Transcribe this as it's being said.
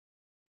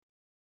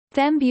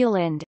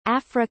Thembuland,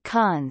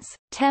 Afrikaans,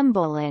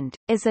 Thembuland,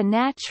 is a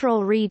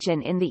natural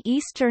region in the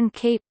Eastern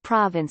Cape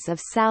Province of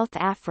South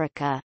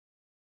Africa.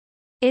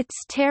 Its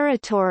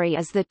territory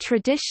is the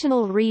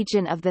traditional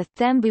region of the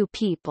Thembu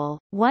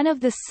people, one of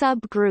the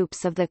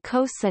subgroups of the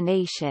Xhosa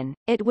nation.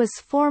 It was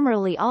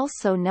formerly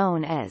also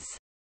known as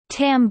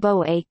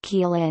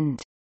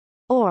Thembuland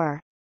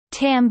or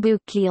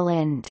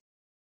Thembuland.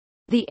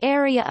 The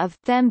area of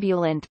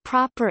Thembuland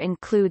proper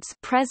includes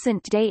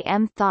present-day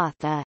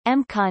Mthatha,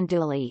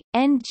 Mkanduli,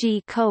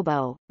 Ng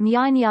Kobo,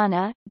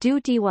 Nyanyana,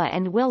 Dutiwa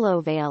and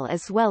Willowvale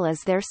as well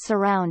as their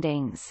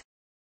surroundings.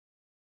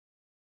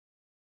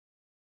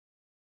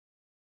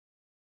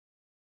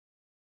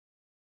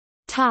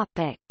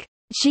 Topic: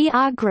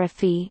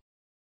 Geography.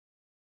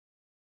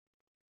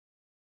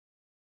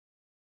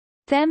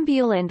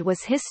 Thembuland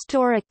was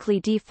historically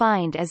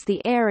defined as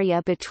the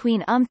area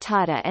between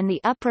Mthatha and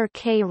the Upper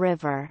K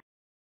River.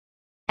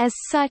 As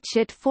such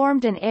it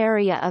formed an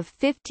area of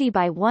 50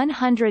 by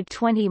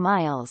 120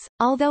 miles,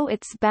 although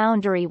its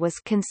boundary was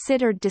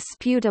considered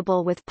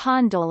disputable with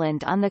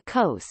Pondoland on the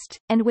coast,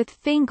 and with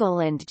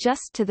Fingoland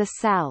just to the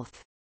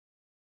south.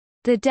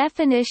 The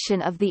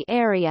definition of the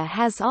area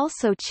has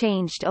also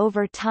changed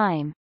over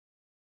time.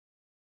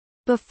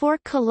 Before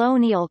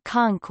colonial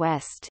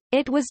conquest,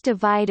 it was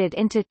divided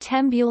into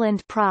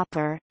Thembuland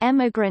proper,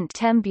 Emigrant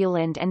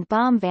Thembuland and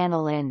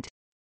Bomvanaland.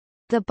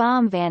 The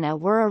Bomvana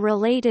were a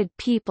related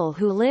people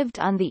who lived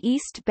on the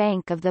east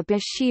bank of the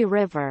Bashi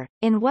River,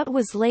 in what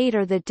was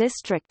later the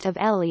district of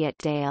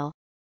Elliotdale.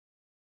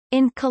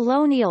 In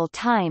colonial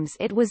times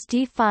it was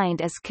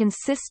defined as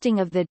consisting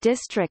of the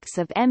districts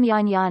of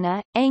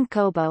Mnyanyana,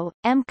 Nkobo,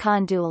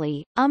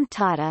 Mkanduli,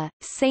 Mthatha,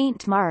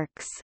 St.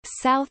 Mark's,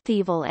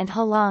 Southeval and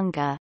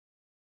Halanga.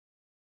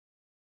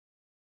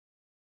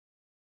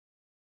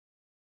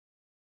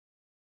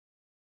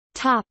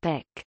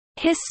 Topic: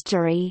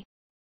 History.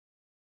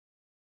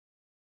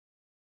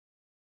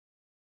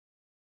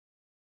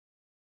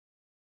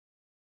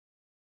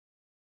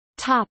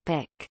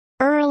 Topic: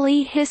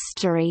 Early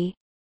history.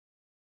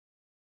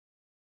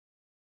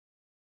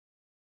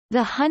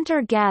 The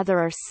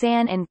hunter-gatherer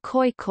San and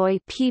Khoikhoi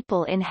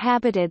people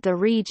inhabited the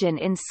region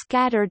in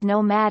scattered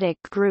nomadic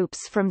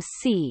groups from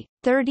c.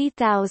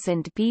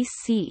 30,000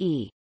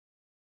 BCE.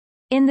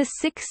 In the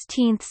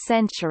 16th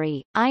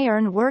century,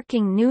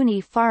 iron-working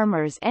Nguni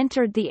farmers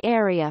entered the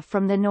area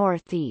from the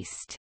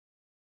northeast.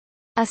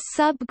 A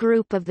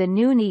subgroup of the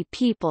Nguni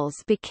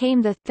peoples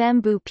became the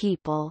Thembu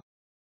people.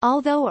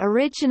 Although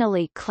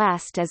originally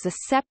classed as a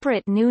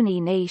separate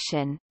Nguni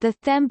nation, the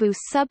Thembu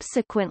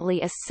subsequently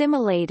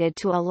assimilated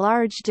to a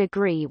large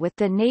degree with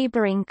the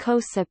neighboring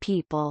Xhosa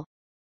people.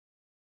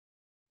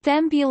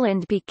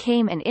 Thembuland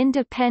became an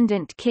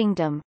independent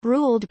kingdom,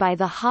 ruled by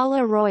the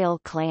Hala royal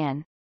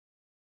clan.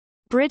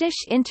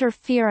 British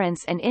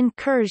interference and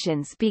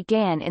incursions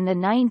began in the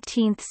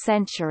 19th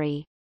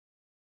century.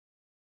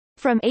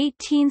 From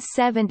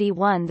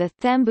 1871 the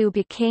Thembu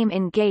became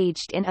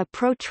engaged in a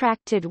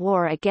protracted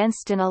war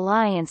against an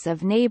alliance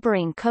of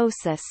neighbouring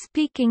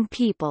Xhosa-speaking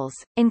peoples,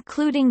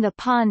 including the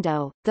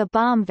Pondo, the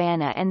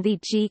Bomvana and the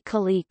G.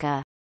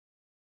 Kalika.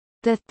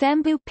 The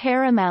Thembu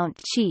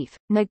paramount chief,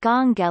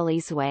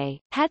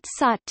 Ngongelizwe, had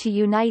sought to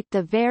unite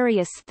the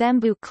various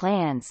Thembu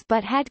clans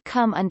but had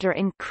come under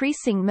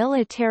increasing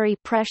military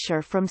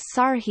pressure from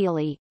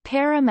Sarhili,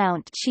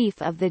 paramount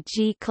chief of the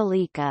G.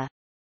 Kalika.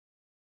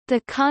 The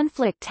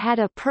conflict had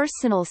a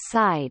personal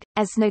side,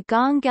 as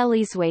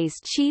Ngongelizwe's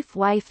chief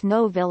wife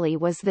Novili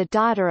was the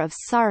daughter of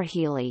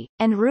Sarhili,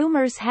 and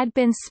rumors had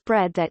been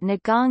spread that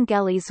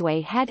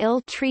Ngongelizwe had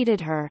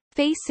ill-treated her.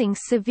 Facing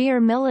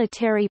severe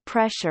military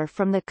pressure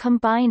from the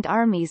combined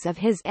armies of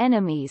his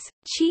enemies,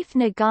 Chief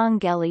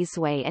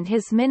Ngongelizwe and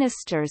his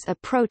ministers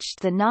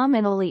approached the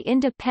nominally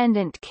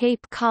independent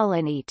Cape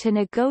Colony to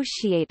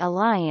negotiate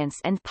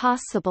alliance and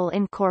possible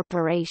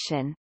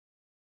incorporation.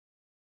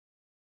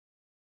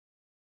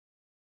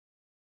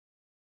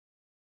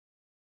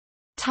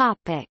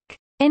 Topic: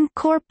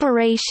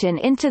 Incorporation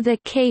into the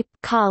Cape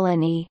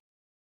Colony.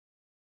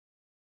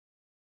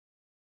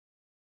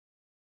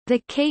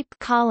 The Cape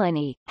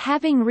Colony,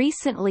 having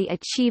recently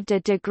achieved a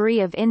degree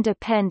of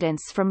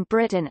independence from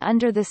Britain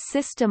under the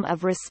system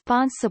of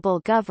responsible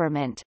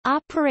government,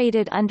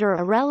 operated under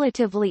a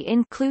relatively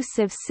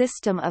inclusive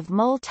system of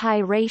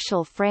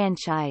multi-racial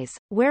franchise,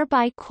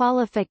 whereby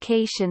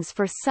qualifications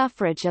for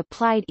suffrage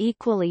applied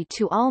equally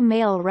to all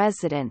male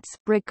residents,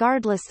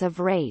 regardless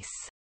of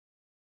race.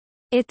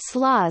 Its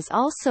laws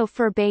also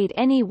forbade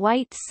any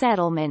white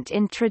settlement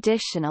in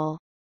traditional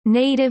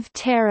native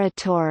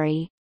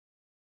territory.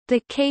 The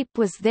Cape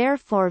was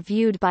therefore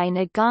viewed by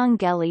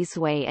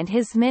Ngongelizwe and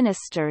his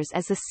ministers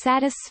as a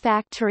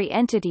satisfactory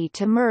entity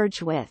to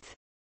merge with.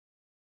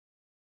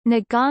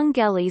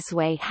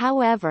 Ngongelizwe,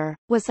 however,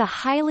 was a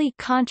highly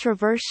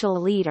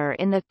controversial leader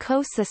in the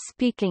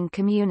Xhosa-speaking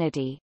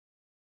community.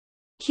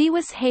 He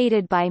was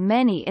hated by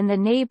many in the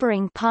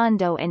neighboring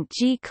Pondo and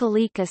G.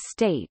 Kalika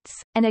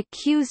states, and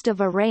accused of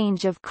a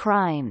range of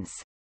crimes.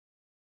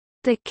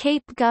 The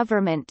Cape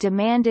government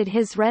demanded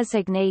his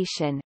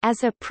resignation,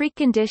 as a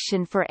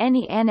precondition for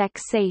any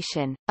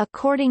annexation.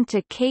 According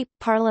to Cape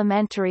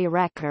parliamentary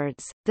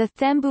records, the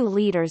Thembu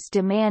leaders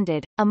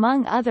demanded,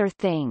 among other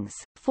things,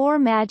 4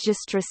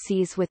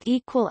 magistracies with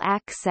equal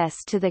access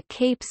to the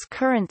Cape's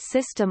current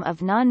system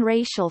of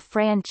non-racial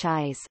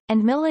franchise,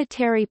 and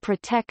military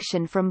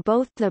protection from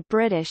both the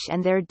British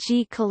and their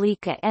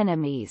Kalika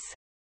enemies.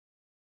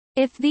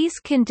 If these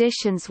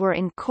conditions were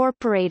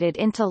incorporated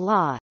into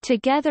law,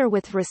 together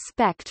with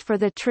respect for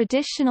the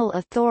traditional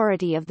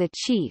authority of the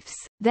chiefs,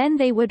 then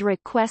they would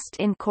request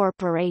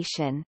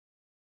incorporation.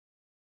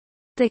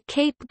 The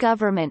Cape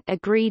government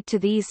agreed to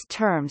these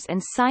terms and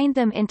signed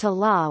them into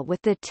law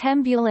with the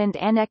Thembuland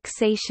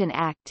Annexation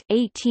Act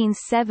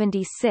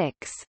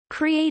 1876,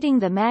 creating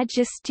the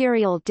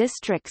magisterial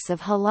districts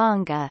of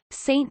Halonga,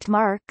 St.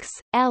 Mark's,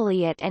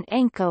 Elliot and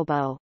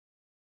Enkobo.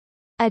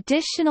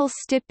 Additional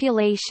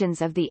stipulations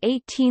of the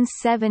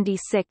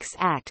 1876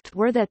 Act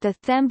were that the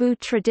Thembu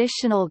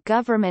traditional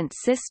government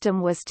system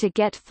was to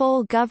get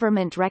full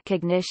government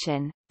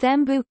recognition,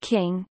 Thembu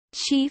king,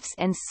 chiefs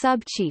and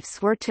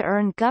subchiefs were to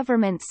earn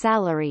government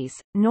salaries,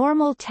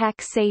 normal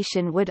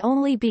taxation would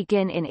only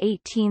begin in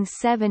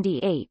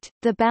 1878,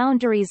 the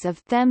boundaries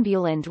of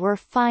Thembuland were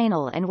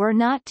final and were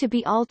not to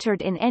be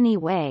altered in any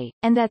way,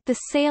 and that the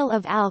sale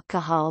of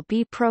alcohol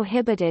be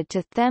prohibited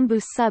to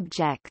Thembu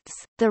subjects.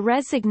 The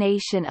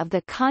resignation of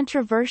the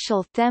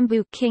controversial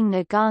Thembu king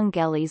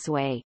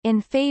Ngongeliswe, in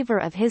favor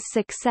of his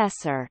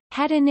successor,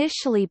 had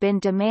initially been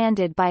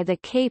demanded by the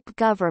Cape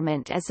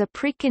government as a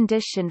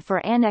precondition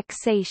for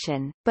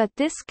annexation, but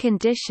this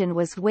condition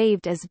was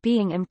waived as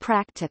being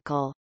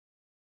impractical.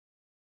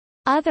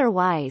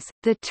 Otherwise,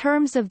 the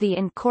terms of the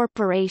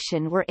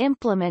incorporation were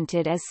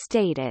implemented as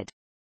stated.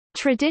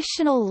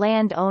 Traditional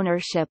land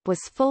ownership was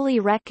fully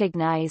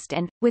recognized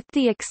and, with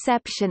the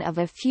exception of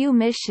a few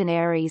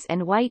missionaries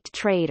and white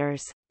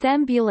traders,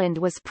 Thembuland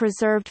was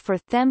preserved for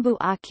Thembu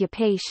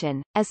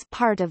occupation, as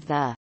part of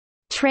the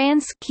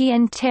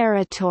Transkeian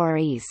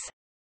territories.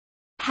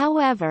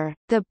 However,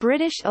 the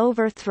British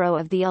overthrow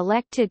of the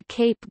elected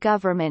Cape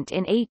government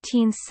in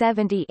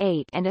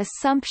 1878 and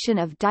assumption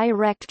of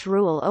direct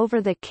rule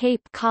over the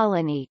Cape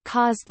Colony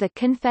caused the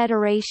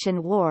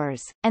Confederation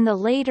Wars, and the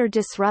later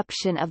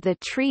disruption of the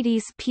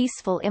treaty's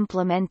peaceful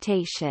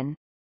implementation.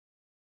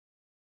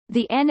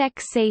 The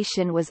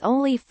annexation was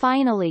only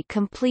finally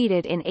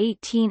completed in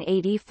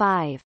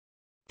 1885.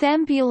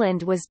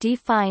 Thembuland was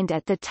defined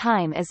at the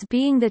time as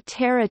being the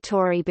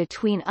territory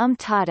between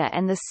Umtata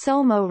and the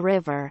Somo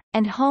River,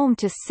 and home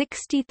to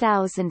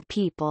 60,000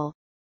 people.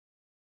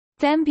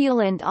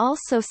 Thembuland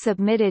also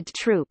submitted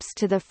troops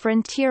to the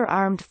frontier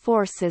armed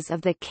forces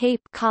of the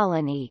Cape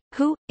Colony,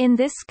 who, in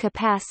this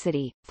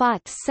capacity,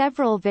 fought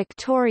several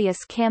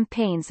victorious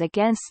campaigns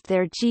against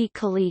their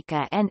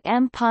Kalika and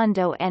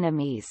Mpondo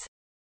enemies.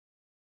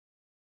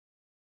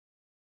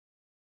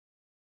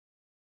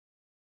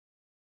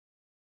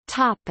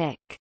 Topic: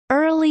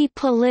 Early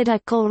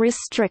political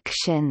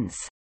restrictions.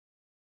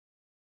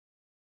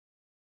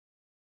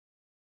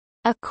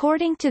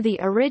 According to the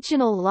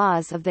original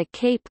laws of the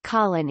Cape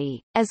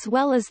Colony, as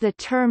well as the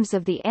terms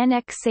of the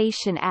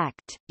Annexation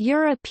Act,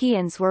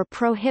 Europeans were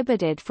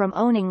prohibited from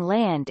owning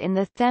land in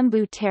the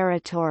Thembu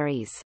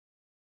territories.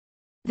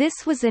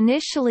 This was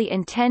initially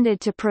intended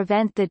to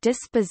prevent the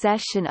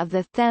dispossession of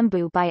the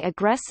Thembu by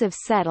aggressive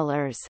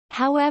settlers,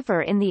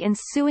 however in the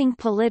ensuing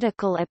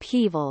political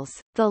upheavals,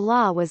 the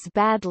law was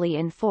badly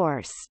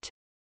enforced.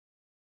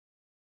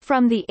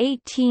 From the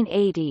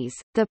 1880s,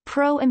 the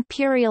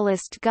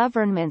pro-imperialist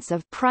governments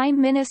of Prime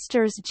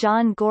Ministers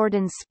John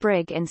Gordon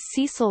Sprigg and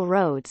Cecil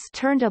Rhodes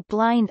turned a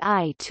blind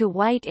eye to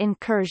white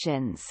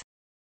incursions.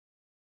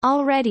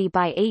 Already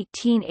by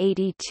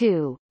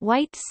 1882,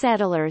 white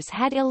settlers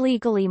had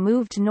illegally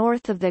moved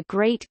north of the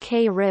Great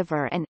K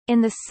River and,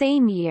 in the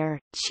same year,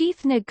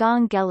 Chief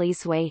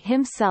Ngongeliswe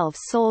himself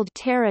sold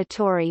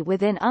territory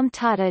within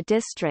Umtata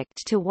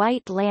district to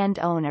white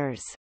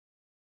landowners.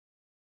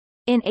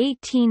 In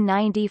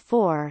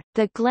 1894,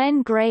 the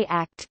Glen Grey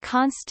Act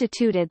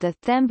constituted the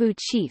Thembu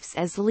chiefs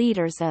as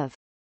leaders of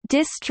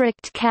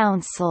district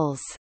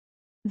councils,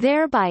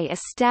 thereby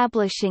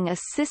establishing a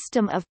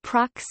system of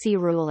proxy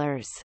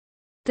rulers.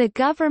 The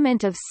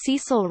government of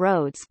Cecil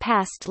Rhodes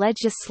passed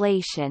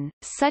legislation,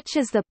 such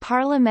as the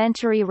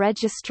Parliamentary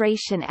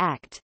Registration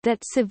Act,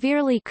 that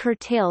severely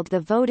curtailed the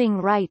voting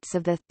rights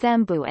of the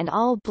Thembu and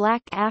all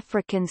black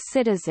African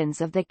citizens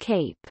of the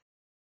Cape.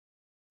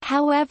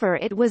 However,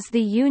 it was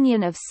the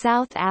Union of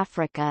South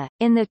Africa,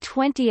 in the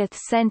 20th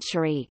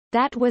century,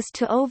 that was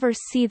to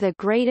oversee the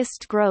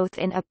greatest growth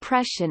in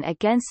oppression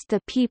against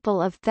the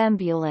people of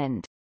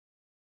Thembuland.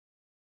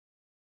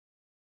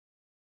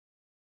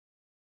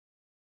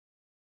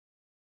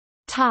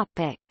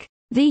 Topic: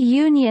 The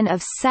Union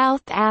of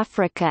South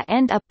Africa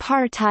and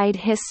Apartheid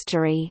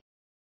history.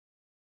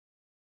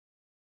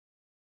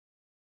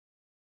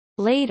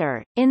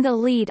 Later, in the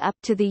lead-up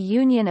to the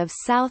Union of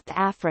South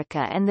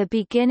Africa and the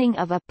beginning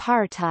of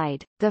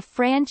apartheid, the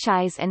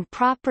franchise and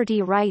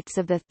property rights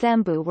of the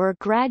Thembu were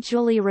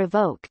gradually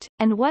revoked,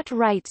 and what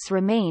rights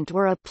remained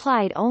were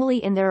applied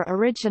only in their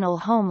original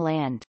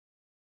homeland.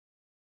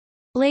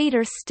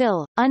 Later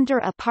still, under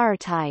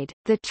apartheid,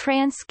 the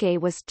Transkei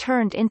was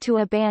turned into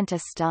a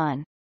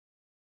Bantustan.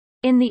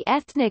 In the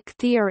ethnic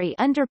theory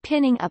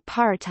underpinning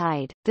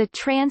apartheid, the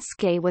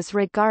Transkei was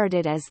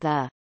regarded as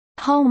the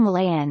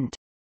homeland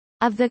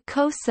of the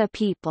Xhosa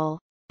people.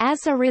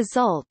 As a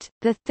result,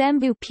 the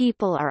Thembu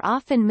people are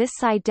often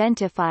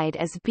misidentified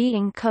as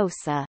being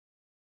Xhosa.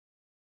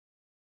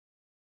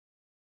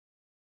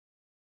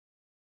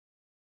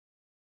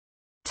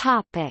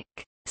 Topic: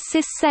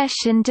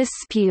 Secession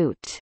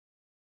dispute.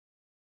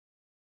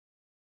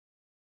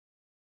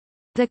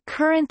 The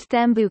current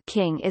Thembu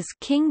king is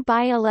King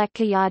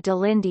Bialekaya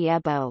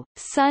Dalindyebo,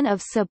 son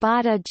of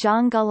Sabata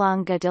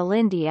Jongalanga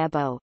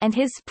Dalindyebo, and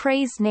his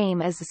praise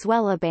name is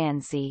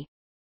Zwelabanzi.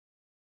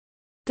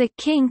 The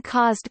king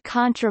caused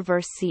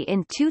controversy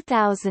in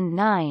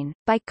 2009,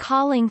 by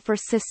calling for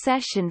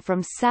secession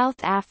from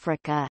South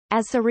Africa,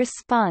 as a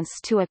response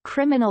to a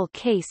criminal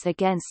case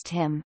against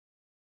him.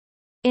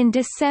 In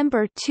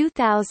December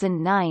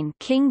 2009,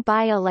 King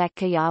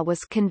Bialekaya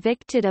was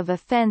convicted of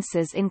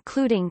offences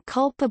including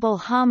culpable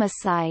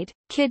homicide,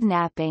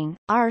 kidnapping,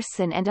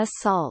 arson and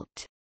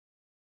assault.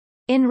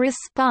 In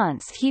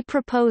response he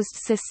proposed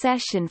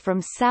secession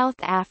from South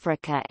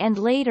Africa and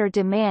later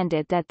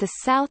demanded that the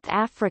South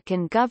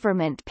African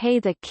government pay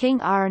the king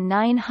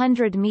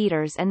R900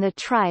 meters and the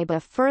tribe a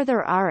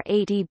further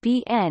R80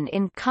 BN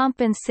in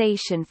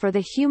compensation for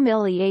the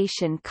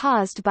humiliation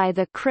caused by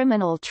the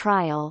criminal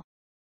trial.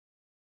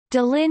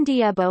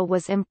 Dalindyebo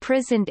was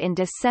imprisoned in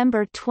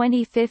December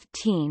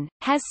 2015,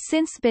 has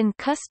since been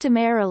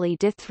customarily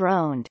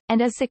dethroned,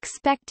 and is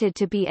expected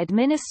to be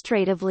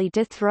administratively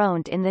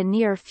dethroned in the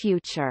near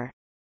future.